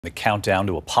The countdown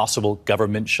to a possible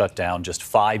government shutdown just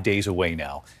 5 days away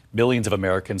now. Millions of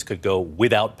Americans could go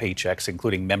without paychecks,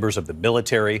 including members of the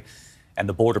military and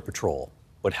the Border Patrol.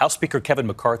 What House Speaker Kevin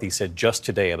McCarthy said just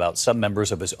today about some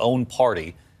members of his own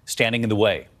party standing in the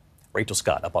way. Rachel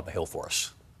Scott up on the Hill for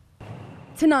us.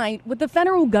 Tonight, with the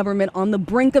federal government on the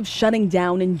brink of shutting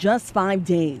down in just 5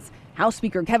 days, House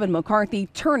Speaker Kevin McCarthy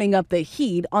turning up the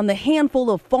heat on the handful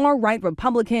of far-right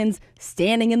Republicans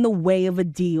standing in the way of a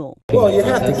deal. Well, you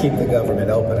have to keep the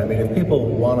government open. I mean, if people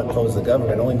want to close the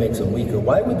government, it only makes them weaker.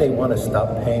 Why would they want to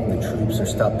stop paying the troops or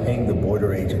stop paying the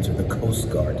border agents or the Coast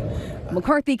Guard?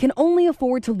 McCarthy can only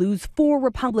afford to lose 4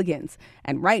 Republicans,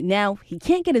 and right now, he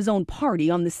can't get his own party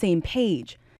on the same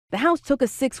page. The House took a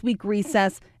 6-week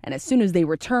recess, and as soon as they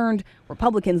returned,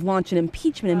 Republicans launched an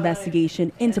impeachment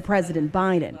investigation into President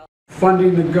Biden.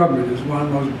 Funding the government is one of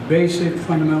the most basic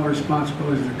fundamental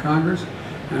responsibilities of Congress,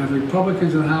 and if the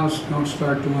Republicans in the House don't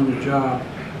start doing the job,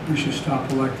 we should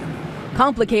stop electing them.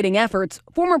 Complicating efforts,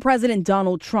 former President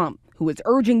Donald Trump, who is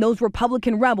urging those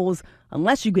Republican rebels,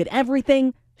 unless you get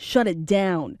everything, shut it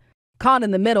down. Caught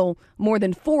in the middle, more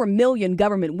than 4 million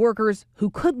government workers who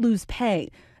could lose pay,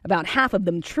 about half of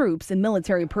them troops and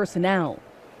military personnel.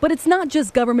 But it's not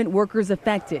just government workers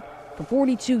affected. For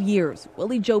 42 years,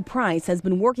 Willie Jo Price has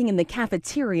been working in the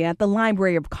cafeteria at the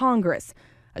Library of Congress.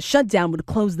 A shutdown would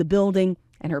close the building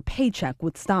and her paycheck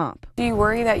would stop. Do you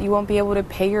worry that you won't be able to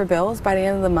pay your bills by the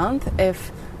end of the month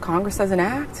if Congress doesn't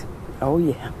act? Oh,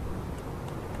 yeah.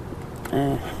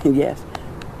 Yes.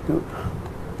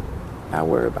 I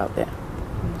worry about that.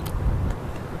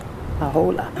 A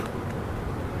whole lot.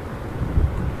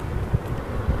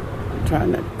 I'm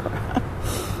trying not to cry.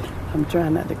 I'm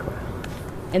trying not to cry.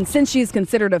 And since she's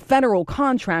considered a federal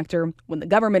contractor, when the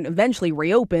government eventually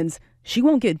reopens, she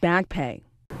won't get back pay.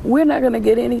 We're not going to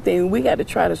get anything. We got to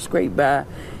try to scrape by,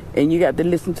 and you got to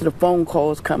listen to the phone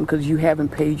calls come because you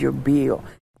haven't paid your bill.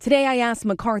 Today, I asked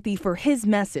McCarthy for his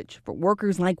message for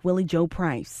workers like Willie Jo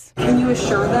Price. Can you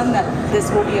assure them that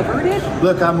this will be averted?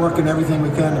 Look, I'm working everything we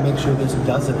can to make sure this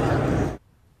doesn't happen.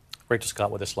 Rachel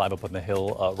Scott with us live up on the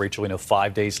Hill. Rachel, we know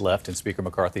 5 days left, and Speaker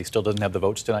McCarthy still doesn't have the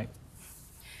votes tonight.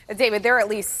 David, there are at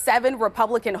least 7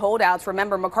 Republican holdouts.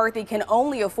 Remember, McCarthy can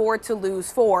only afford to lose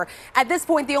 4. At this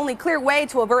point, the only clear way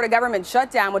to avert a government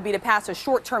shutdown would be to pass a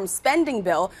short-term spending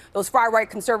bill. Those far-right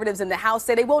conservatives in the House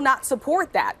say they will not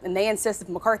support that, and they insist if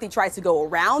McCarthy tries to go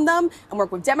around them and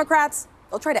work with Democrats,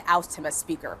 they'll try to oust him as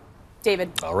Speaker. David.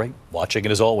 All right. Watching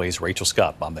it as always, Rachel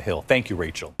Scott on the Hill. Thank you,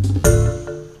 Rachel.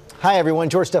 Hi, everyone.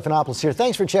 George Stephanopoulos here.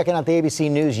 Thanks for checking out the ABC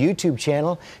News YouTube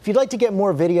channel. If you'd like to get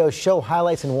more videos, show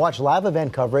highlights, and watch live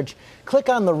event coverage, click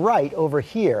on the right over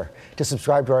here to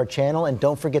subscribe to our channel. And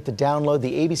don't forget to download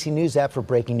the ABC News app for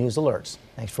breaking news alerts.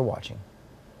 Thanks for watching.